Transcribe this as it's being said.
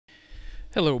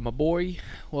Hello, my boy.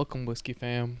 Welcome, Whiskey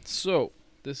Fam. So,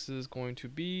 this is going to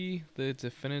be the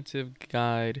definitive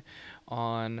guide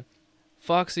on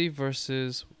Foxy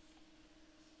versus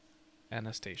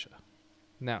Anastasia.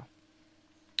 Now,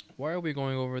 why are we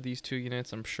going over these two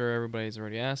units? I'm sure everybody's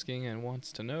already asking and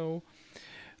wants to know.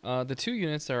 The two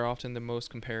units that are often the most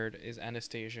compared is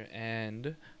Anastasia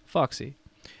and Foxy.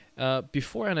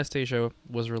 Before Anastasia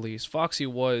was released, Foxy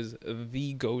was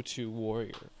the go-to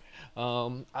warrior.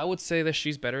 I would say that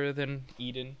she's better than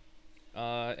Eden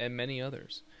and many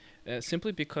others,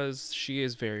 simply because she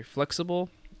is very flexible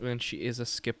and she is a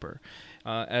skipper.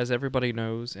 As everybody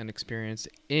knows and experienced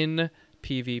in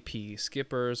PvP,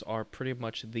 skippers are pretty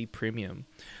much the premium.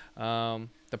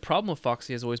 The problem with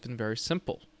Foxy has always been very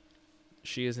simple.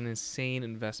 She is an insane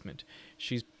investment.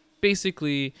 She's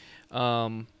basically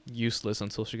useless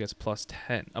until she gets plus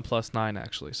 10, plus 9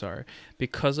 actually, sorry,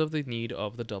 because of the need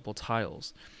of the double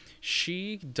tiles.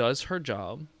 She does her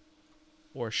job,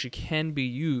 or she can be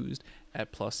used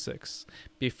at plus 6.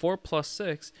 Before plus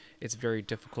 6, it's very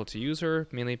difficult to use her,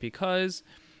 mainly because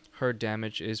her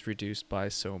damage is reduced by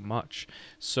so much.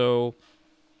 So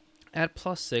at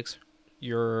plus 6,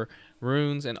 your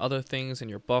runes and other things and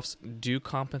your buffs do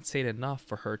compensate enough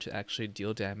for her to actually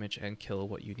deal damage and kill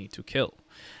what you need to kill.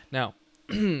 Now,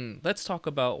 let's talk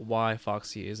about why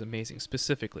Foxy is amazing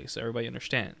specifically so everybody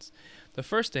understands. The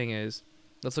first thing is,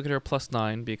 let's look at her plus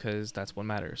 9 because that's what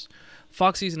matters.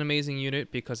 Foxy's an amazing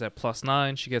unit because at plus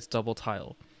 9 she gets double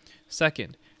tile.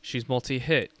 Second, she's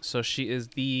multi-hit, so she is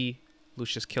the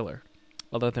Lucius killer,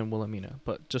 other than Wilhelmina,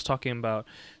 but just talking about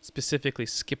specifically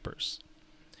skippers.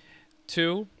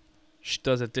 2, she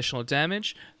does additional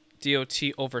damage, DOT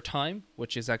over time,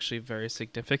 which is actually very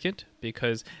significant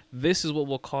because this is what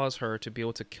will cause her to be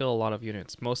able to kill a lot of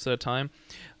units. Most of the time,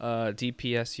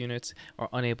 DPS units are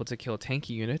unable to kill tanky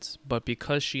units, but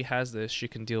because she has this, she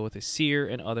can deal with a seer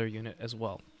and other unit as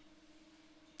well.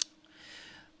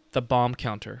 The bomb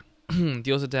counter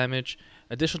deals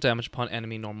additional damage upon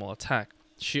enemy normal attack.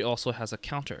 She also has a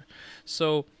counter.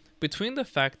 So between the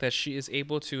fact that she is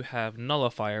able to have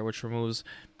nullifier, which removes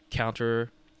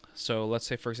counter. So let's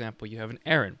say, for example, you have an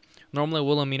Aaron. Normally,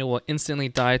 Wilhelmina will instantly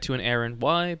die to an Aaron.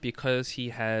 Why? Because he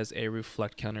has a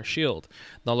reflect counter shield.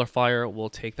 Nullifier will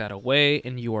take that away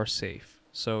and you are safe.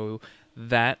 So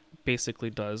that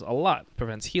basically does a lot.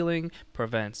 Prevents healing,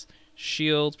 prevents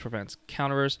shields, prevents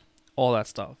counters, all that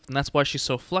stuff. And that's why she's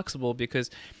so flexible, because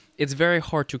it's very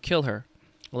hard to kill her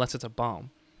unless it's a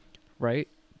bomb, right?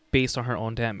 Based on her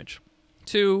own damage.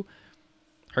 2,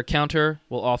 her counter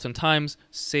will oftentimes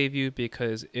save you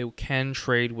because it can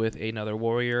trade with another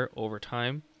warrior over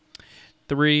time.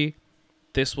 3,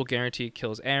 this will guarantee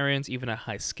kills Aarons even at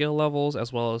high skill levels,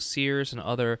 as well as seers and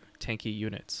other tanky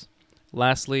units.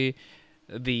 Lastly,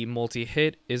 the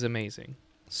multi-hit is amazing.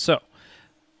 So,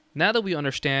 now that we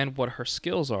understand what her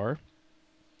skills are,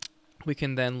 we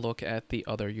can then look at the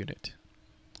other unit,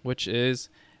 which is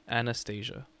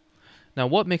Anastasia. Now,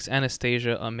 what makes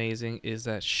Anastasia amazing is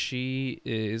that she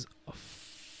is a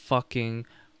fucking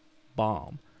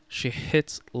bomb. She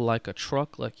hits like a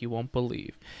truck like you won't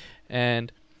believe.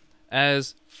 And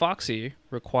as Foxy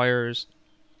requires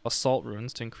assault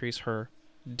runes to increase her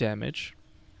damage,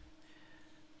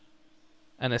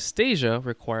 Anastasia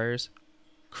requires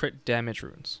crit damage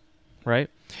runes, right?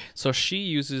 So she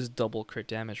uses double crit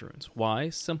damage runes. Why?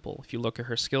 Simple. If you look at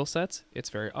her skill sets, it's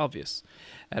very obvious.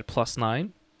 At plus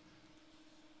 9,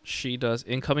 she does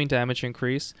incoming damage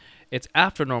increase. It's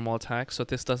after normal attack, so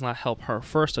this does not help her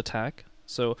first attack.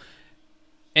 So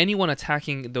anyone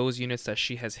attacking those units that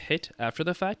she has hit after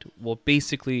the fact will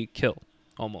basically kill,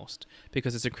 almost,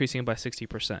 because it's increasing by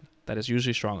 60%. That is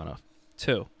usually strong enough.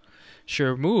 2, she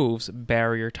removes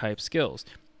barrier type skills.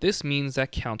 This means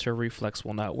that counter reflex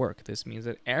will not work. This means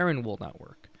that Aaron will not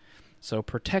work. So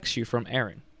protects you from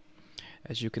Aaron.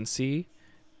 As you can see,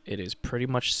 it is pretty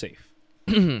much safe.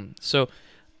 So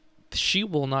she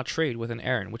will not trade with an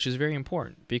Aaron, which is very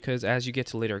important because as you get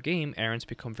to later game, Aarons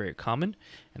become very common,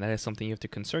 and that is something you have to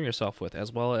concern yourself with,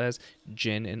 as well as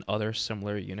Jin and other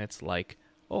similar units like,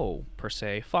 per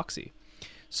se, Foxy.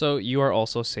 So you are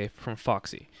also safe from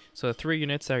Foxy. So the 3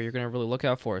 units that you're going to really look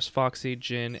out for is Foxy,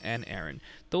 Jin, and Aaron.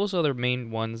 Those are the main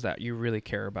ones that you really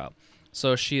care about.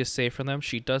 So she is safe from them.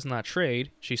 She does not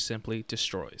trade. She simply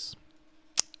destroys.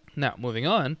 Now, moving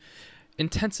on.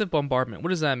 Intensive bombardment. What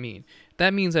does that mean?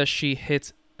 That means that she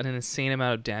hits an insane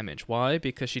amount of damage. Why?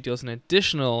 Because she deals an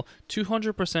additional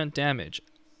 200% damage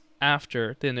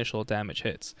after the initial damage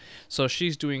hits. So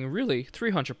she's doing really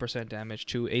 300% damage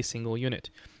to a single unit.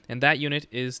 And that unit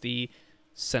is the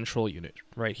central unit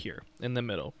right here in the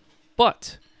middle.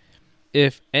 But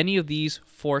If any of these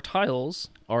 4 tiles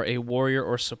are a warrior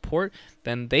or support,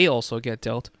 then they also get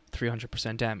dealt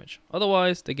 300% damage.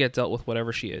 Otherwise, they get dealt with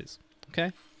whatever she is.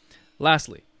 Okay?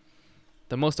 Lastly,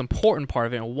 the most important part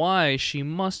of it and why she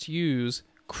must use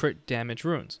crit damage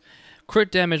runes. Crit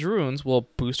damage runes will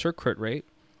boost her crit rate.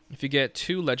 If you get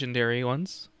 2 legendary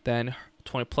ones, then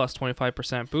 20 plus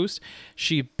 25% boost.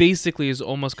 She basically is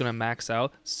almost going to max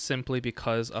out simply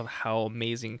because of how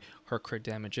amazing her crit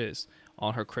damage is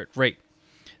on her crit rate.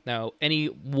 Now, any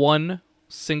one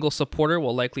single supporter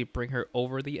will likely bring her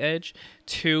over the edge.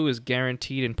 2 is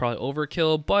guaranteed and probably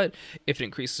overkill, but if it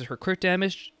increases her crit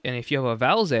damage, and if you have a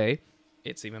Valze,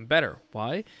 it's even better.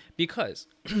 Why? Because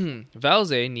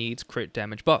Valze needs crit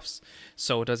damage buffs.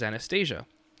 So does Anastasia.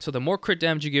 So the more crit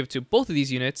damage you give to both of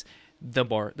these units, the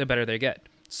better they get.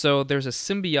 So there's a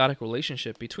symbiotic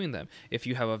relationship between them. If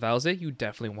you have a Valze, you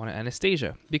definitely want an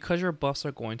Anastasia because your buffs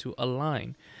are going to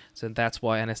align. So that's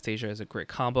why Anastasia is a great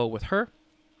combo with her.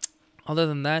 Other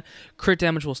than that, crit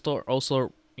damage will still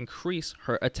also increase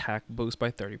her attack boost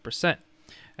by 30%.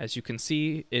 As you can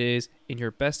see, it is in your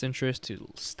best interest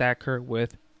to stack her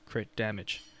with crit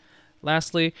damage.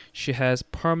 Lastly, she has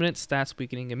permanent stats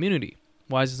weakening immunity.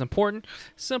 Why is this important?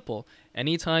 Simple.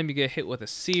 Anytime you get hit with a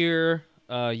seer,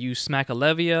 you smack a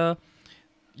Levia,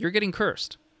 you're getting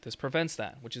cursed. This prevents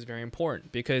that, which is very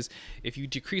important because if you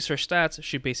decrease her stats,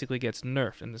 she basically gets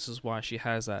nerfed, and this is why she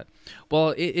has that.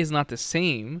 While it is not the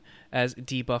same as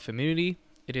debuff immunity,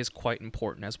 it is quite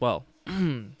important as well.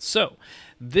 So,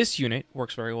 this unit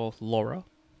works very well with Laura,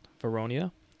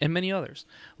 Veronia, and many others.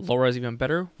 Laura is even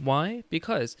better. Why?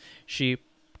 Because she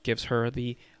gives her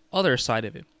the other side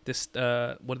of it. This,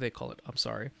 what do they call it? I'm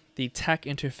sorry. The attack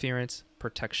interference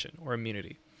protection or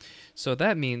immunity. So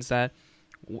that means that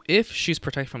if she's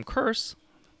protected from curse,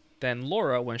 then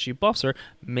Laura, when she buffs her,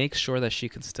 makes sure that she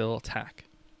can still attack.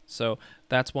 So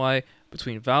that's why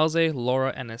between Valze, Laura,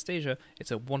 and Anastasia,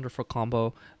 it's a wonderful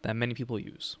combo that many people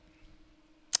use.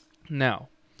 Now,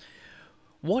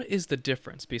 what is the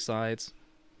difference besides,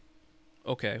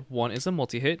 okay, one is a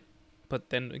multi-hit, but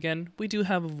then again, we do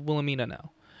have Wilhelmina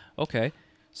now. Okay,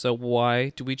 so why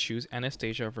do we choose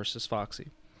Anastasia versus Foxy?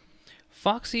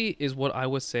 Foxy is what I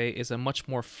would say is a much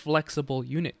more flexible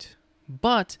unit,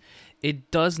 but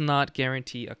it does not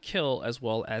guarantee a kill as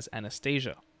well as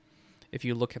Anastasia, if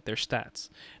you look at their stats.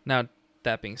 Now,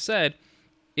 that being said,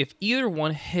 if either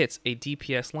one hits a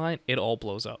DPS line, it all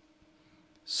blows up.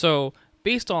 So,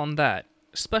 based on that,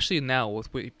 especially now with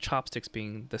chopsticks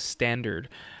being the standard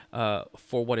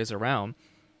for what is around,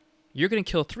 you're going to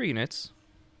kill 3 units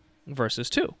versus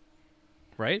 2,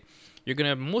 right? You're going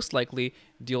to most likely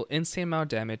deal insane amount of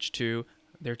damage to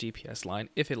their DPS line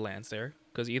if it lands there,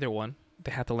 because either one,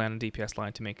 they have to land on DPS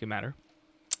line to make it matter.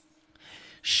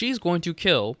 She's going to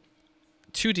kill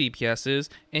 2 DPSs,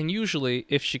 and usually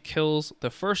if she kills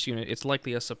the first unit, it's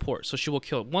likely a support. So she will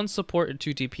kill 1 support and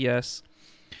 2 DPS,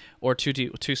 or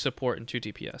 2 support and 2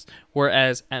 DPS.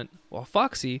 Whereas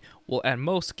Foxy will at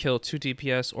most kill 2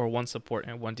 DPS or 1 support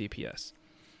and 1 DPS.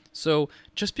 So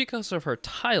just because of her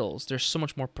tiles, there's so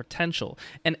much more potential.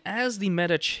 And as the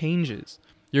meta changes,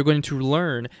 you're going to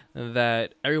learn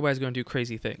that everybody's going to do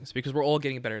crazy things because we're all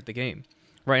getting better at the game.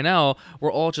 Right now,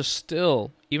 we're all just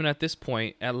still, even at this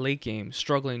point, at late game,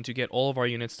 struggling to get all of our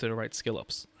units to the right skill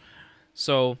ups.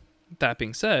 So that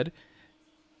being said,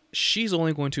 she's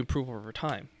only going to improve over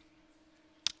time.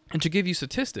 And to give you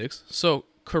statistics, so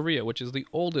Korea, which is the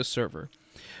oldest server,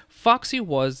 Foxy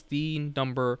was the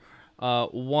number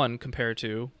 1 compared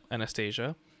to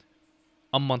Anastasia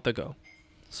a month ago.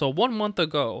 So 1 month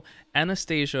ago,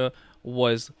 Anastasia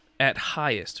was at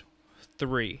highest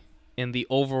 3 in the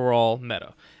overall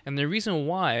meta. And the reason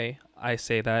why I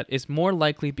say that is more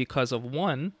likely because of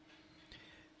 1,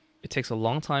 it takes a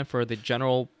long time for the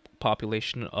general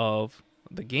population of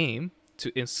the game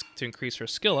to increase her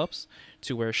skill ups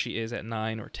to where she is at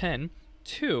 9 or 10.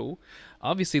 2,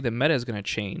 obviously the meta is going to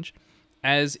change.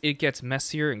 As it gets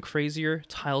messier and crazier,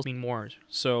 tiles mean more.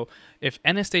 So if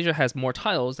Anastasia has more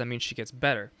tiles, that means she gets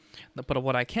better. But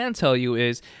what I can tell you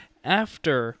is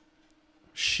after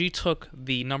she took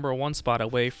the number 1 spot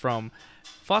away from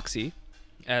Foxy,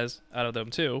 as out of them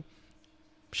 2,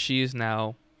 she is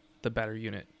now the better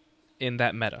unit in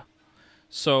that meta.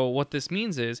 So what this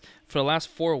means is for the last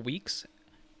 4 weeks,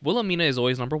 Wilhelmina is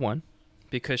always number 1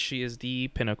 because she is the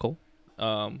pinnacle,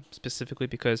 specifically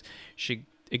because she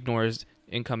ignores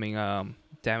incoming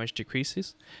damage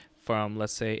decreases from,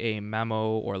 let's say, a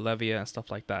Mamo or Levia and stuff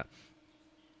like that.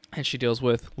 And she deals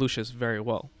with Lucius very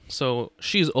well. So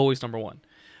she's always number 1.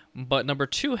 But number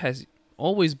 2 has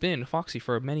always been Foxy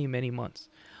for many, many months.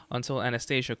 until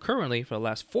Anastasia currently, for the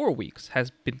last 4 weeks, has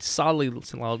been solidly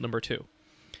number 2.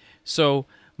 So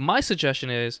my suggestion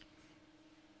is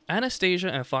Anastasia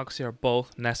and Foxy are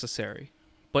both necessary,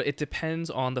 but it depends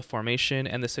on the formation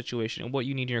and the situation and what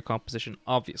you need in your composition,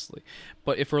 obviously.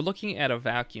 But if we're looking at a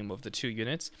vacuum of the 2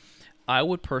 units, I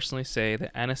would personally say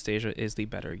that Anastasia is the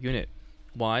better unit.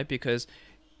 Why? Because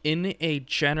in a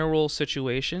general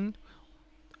situation,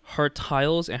 her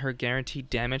tiles and her guaranteed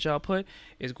damage output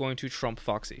is going to trump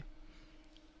Foxy.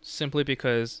 Simply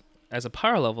because as a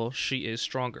power level, she is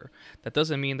stronger. That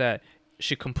doesn't mean that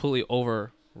she completely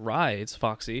overrides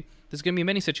Foxy. There's going to be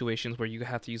many situations where you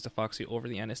have to use the Foxy over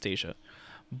the Anastasia.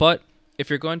 But if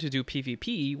you're going to do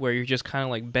PvP, where you're just kind of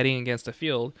like betting against the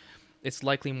field, it's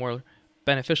likely more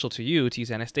beneficial to you to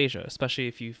use Anastasia, especially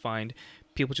if you find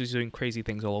people just doing crazy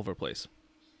things all over the place.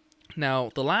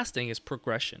 Now, the last thing is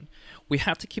progression. We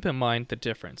have to keep in mind the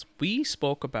difference. We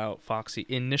spoke about Foxy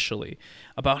initially,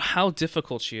 about how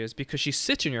difficult she is because she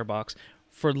sits in your box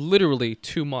for literally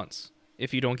 2 months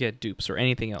if you don't get dupes or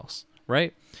anything else,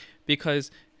 right?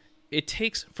 Because it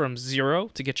takes from 0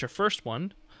 to get your first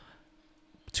one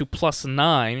to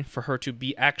 +9 for her to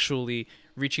be actually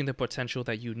reaching the potential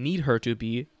that you need her to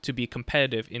be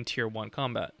competitive in tier 1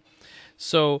 combat.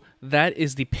 So that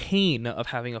is the pain of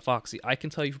having a Foxy. I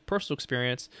can tell you from personal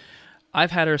experience,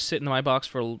 I've had her sit in my box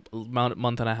for a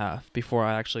month and a half before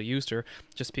I actually used her,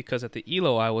 just because at the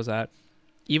elo I was at,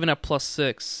 even at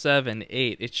 +6, 7,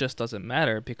 8, it just doesn't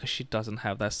matter because she doesn't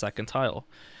have that second tile.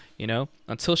 You know,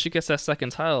 until she gets that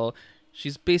second tile,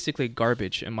 she's basically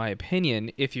garbage in my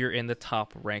opinion if you're in the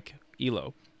top rank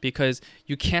elo, because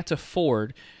you can't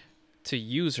afford to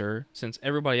use her since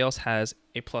everybody else has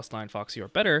a +9 Foxy or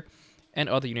better and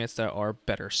other units that are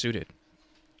better suited.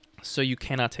 So you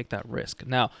cannot take that risk.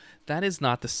 Now, that is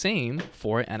not the same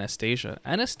for Anastasia.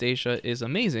 Anastasia is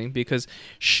amazing because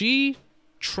she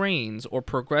trains or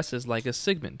progresses like a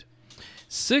Sigmund.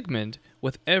 Sigmund,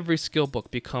 with every skill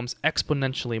book, becomes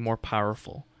exponentially more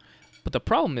powerful. But the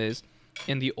problem is,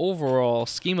 in the overall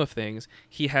scheme of things,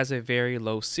 he has a very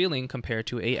low ceiling compared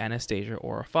to a Anastasia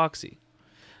or a Foxy.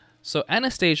 So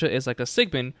Anastasia is like a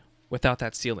Sigmund without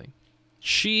that ceiling.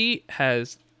 She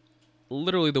has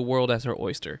literally the world as her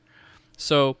oyster.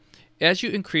 So as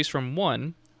you increase from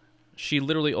 1, she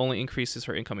literally only increases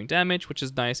her incoming damage, which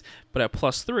is nice, but at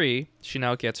 +3, she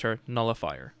now gets her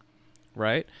nullifier,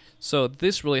 right? So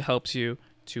this really helps you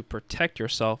to protect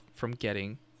yourself from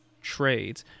getting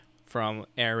trades from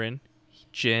Aaron,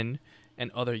 Jin,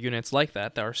 and other units like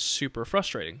that are super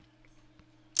frustrating.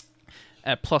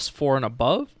 At +4 and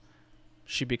above,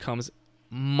 she becomes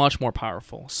much more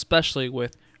powerful, especially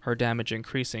with her damage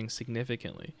increasing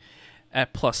significantly.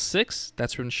 At +6,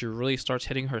 that's when she really starts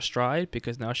hitting her stride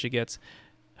because now she gets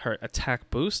her attack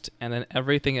boost, and then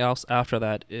everything else after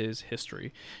that is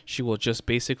history. She will just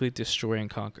basically destroy and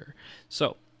conquer.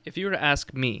 So if you were to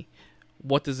ask me,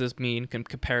 what does this mean in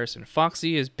comparison?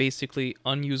 Foxy is basically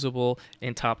unusable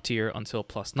in top tier until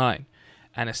 +9.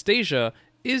 Anastasia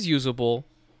is usable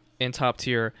in top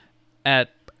tier at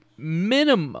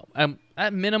minimum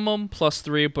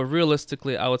 +3, but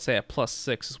realistically I would say at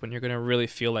 +6 is when you're going to really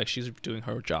feel like she's doing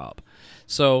her job.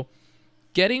 So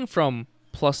getting from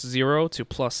 +0 to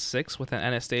 +6 with an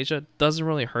Anastasia doesn't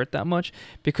really hurt that much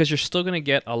because you're still going to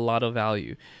get a lot of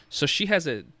value. So she has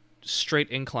a straight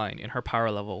incline in her power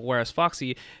level, whereas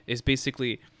Foxy is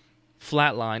basically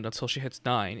flatlined until she hits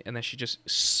 9, and then she just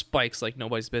spikes like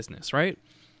nobody's business, right?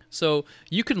 So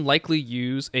you can likely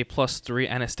use a +3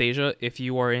 Anastasia if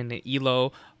you are in the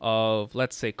elo of,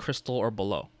 let's say, Crystal or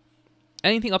below.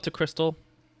 Anything up to Crystal,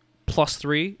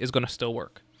 +3 is going to still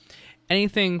work.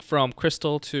 Anything from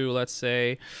Crystal to, let's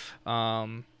say,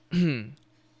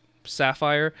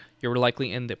 Sapphire, you're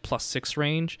likely in the +6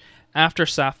 range. After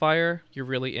Sapphire, you're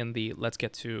really in the, let's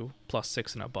get to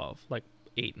 +6 and above, like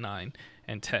 8, 9,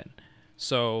 and 10.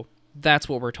 So that's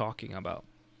what we're talking about.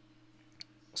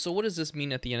 So what does this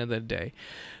mean at the end of the day?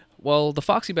 Well, the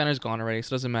Foxy banner is gone already,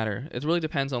 so it doesn't matter. It really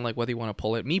depends on like whether you want to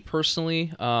pull it. Me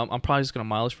personally, I'm probably just going to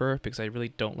mileage for her because I really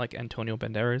don't like Antonio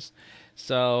Banderas.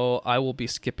 So I will be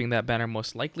skipping that banner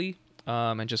most likely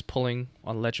and just pulling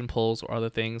on legend pulls or other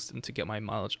things to get my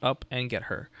mileage up and get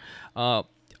her.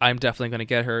 I'm definitely going to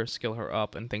get her, skill her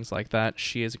up, and things like that.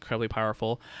 She is incredibly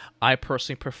powerful. I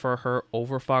personally prefer her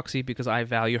over Foxy because I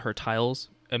value her tiles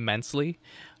immensely.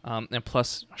 And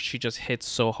plus, she just hits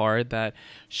so hard that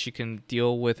she can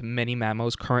deal with many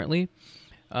Mamos currently.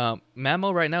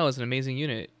 Mamo right now is an amazing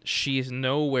unit. She is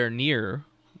nowhere near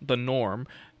the norm,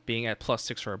 being at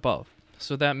 +6 or above.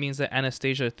 So that means that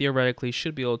Anastasia theoretically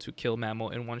should be able to kill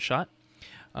Mamo in one shot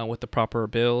with the proper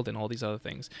build and all these other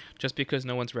things. Just because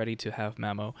no one's ready to have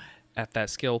Mamo at that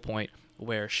skill point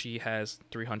where she has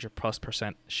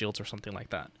 300+% shields or something like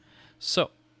that.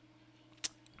 So,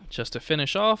 just to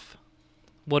finish off,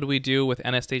 what do we do with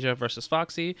Anastasia versus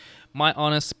Foxy? My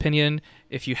honest opinion,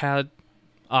 if you had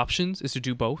options, is to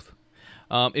do both.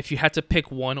 If you had to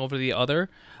pick one over the other,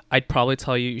 I'd probably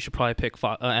tell you should probably pick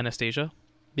Anastasia,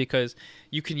 because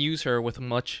you can use her with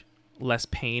much less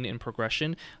pain and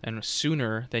progression and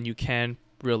sooner than you can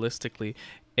realistically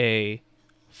a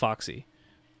Foxy.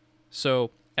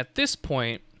 So at this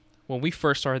point, when we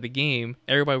first started the game,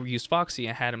 everybody used Foxy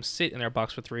and had him sit in their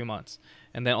box for 3 months.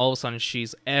 And then all of a sudden,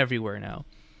 she's everywhere now.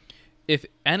 If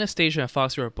Anastasia and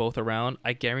Foxy are both around,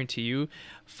 I guarantee you,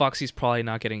 Foxy's probably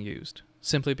not getting used.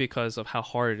 Simply because of how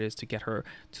hard it is to get her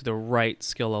to the right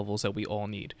skill levels that we all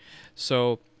need.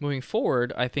 So moving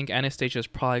forward, I think Anastasia is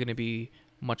probably going to be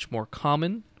much more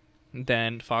common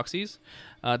than Foxy's.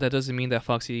 That doesn't mean that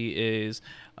Foxy is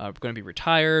going to be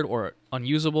retired or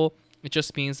unusable. It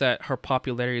just means that her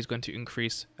popularity is going to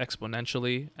increase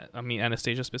exponentially. I mean,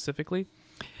 Anastasia specifically.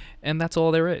 And that's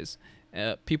all there is.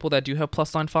 People that do have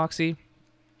plus line Foxy,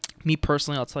 me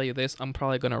personally, I'll tell you this, I'm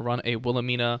probably going to run a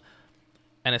Wilhelmina,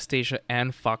 Anastasia,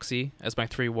 and Foxy as my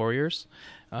 3 warriors.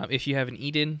 If you have an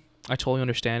Eden, I totally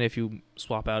understand if you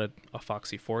swap out a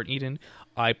Foxy for an Eden.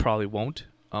 I probably won't.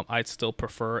 I'd still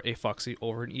prefer a Foxy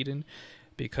over an Eden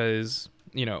because,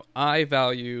 you know, I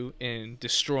value in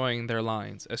destroying their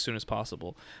lines as soon as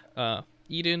possible.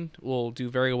 Eden will do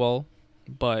very well,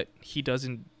 but he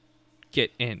doesn't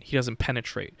get in. He doesn't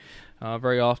penetrate.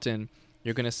 Very often,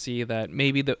 you're going to see that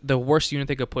maybe the worst unit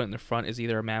they could put in the front is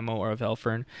either a Mamo or a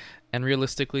Velfern. And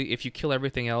realistically, if you kill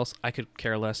everything else, I could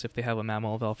care less if they have a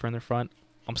Mamo or Velfern in the front.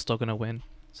 I'm still going to win.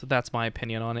 So that's my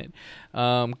opinion on it.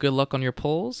 Good luck on your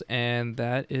polls, and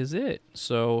that is it.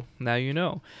 So now you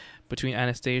know. Between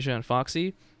Anastasia and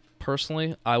Foxy,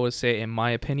 personally, I would say, in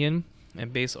my opinion,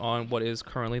 and based on what is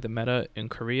currently the meta in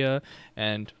Korea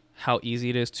and how easy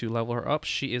it is to level her up,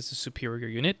 she is a superior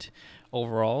unit.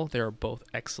 Overall, they are both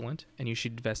excellent, and you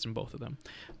should invest in both of them.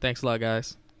 Thanks a lot,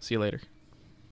 guys. See you later.